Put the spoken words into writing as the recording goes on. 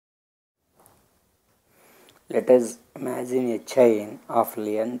Let us imagine a chain of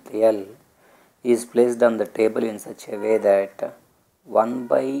length L is placed on the table in such a way that 1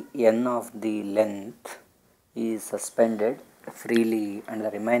 by n of the length is suspended freely and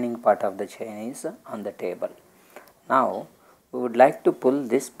the remaining part of the chain is on the table. Now we would like to pull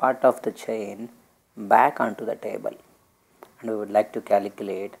this part of the chain back onto the table and we would like to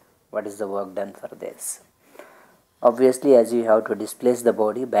calculate what is the work done for this. Obviously, as you have to displace the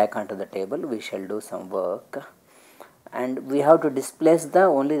body back onto the table, we shall do some work, and we have to displace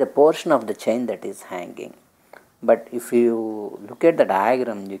only the portion of the chain that is hanging. But if you look at the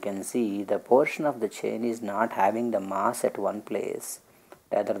diagram, you can see the portion of the chain is not having the mass at one place,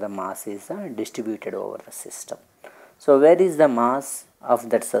 rather the mass is distributed over the system. So where is the mass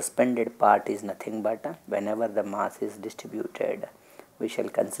of that suspended part is nothing but whenever the mass is distributed, we shall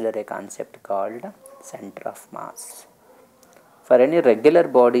consider a concept called center of mass. For any regular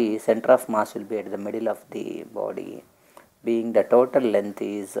body, center of mass will be at the middle of the body. Being the total length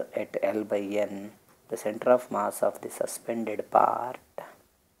is at L by N, the center of mass of the suspended part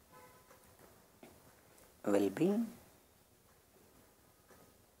will be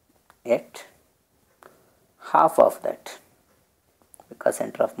at half of that, because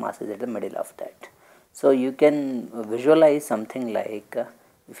center of mass is at the middle of that. So you can visualize something like,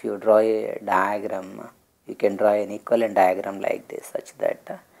 if you draw a diagram, you can draw an equivalent diagram like this, such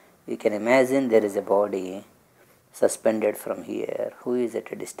that you can imagine there is a body suspended from here who is at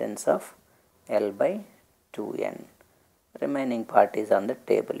a distance of L by 2n. Remaining part is on the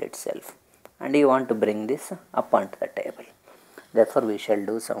table itself, and you want to bring this up onto the table. Therefore we shall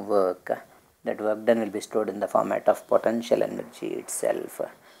do some work. That work done will be stored in the format of potential energy itself.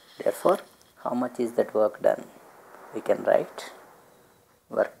 Therefore, how much is that work done? We can write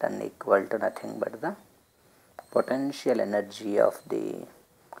work done equal to nothing but the potential energy of the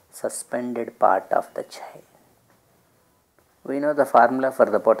suspended part of the chain. We know the formula for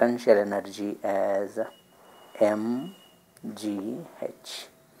the potential energy as mgh.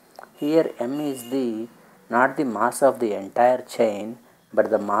 Here m is not the mass of the entire chain, but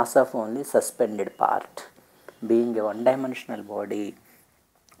the mass of only suspended part. Being a one-dimensional body,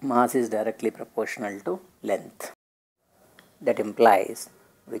 mass is directly proportional to length. That implies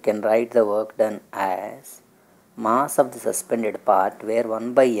we can write the work done as mass of the suspended part, where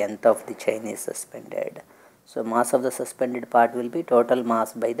 1 by nth of the chain is suspended. So mass of the suspended part will be total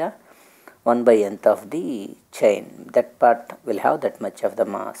mass by the 1 by nth of the chain. That part will have that much of the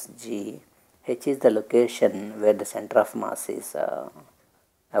mass, g. H is the location where the center of mass is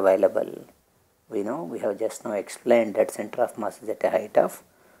available. We know, we have just now explained that center of mass is at a height of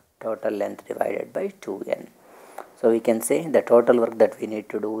total length divided by 2n. So we can say the total work that we need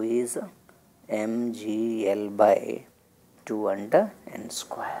to do is mgl by 2 under n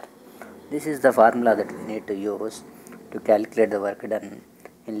square. This is the formula that we need to use to calculate the work done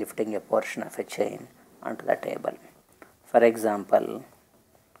in lifting a portion of a chain onto the table. For example,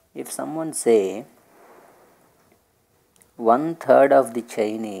 if someone say 1/3 of the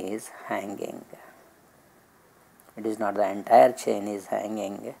chain is hanging, it is not the entire chain is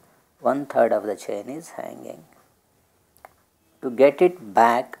hanging, 1/3 of the chain is hanging. To get it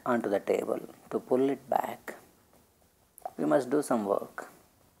back onto the table, to pull it back, we must do some work.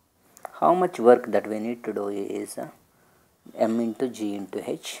 How much work that we need to do is m into g into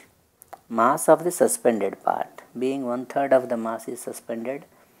h, mass of the suspended part. Being 1/3 of the mass is suspended,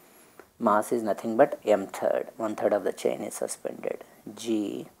 mass is nothing but m/3, 1/3 of the chain is suspended. G,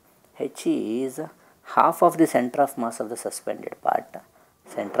 h is half of the center of mass of the suspended part.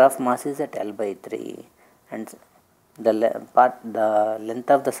 Center of mass is at L by 3 and the length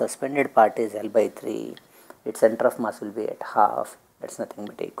of the suspended part is L by 3. Its center of mass will be at half, that's nothing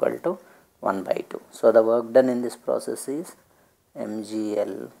but equal to 1 by 2. So the work done in this process is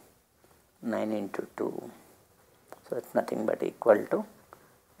mgl 9 into 2. So it's nothing but equal to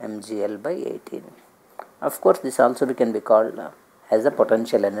mgl by 18. Of course, this also can be called as the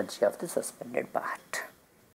potential energy of the suspended part.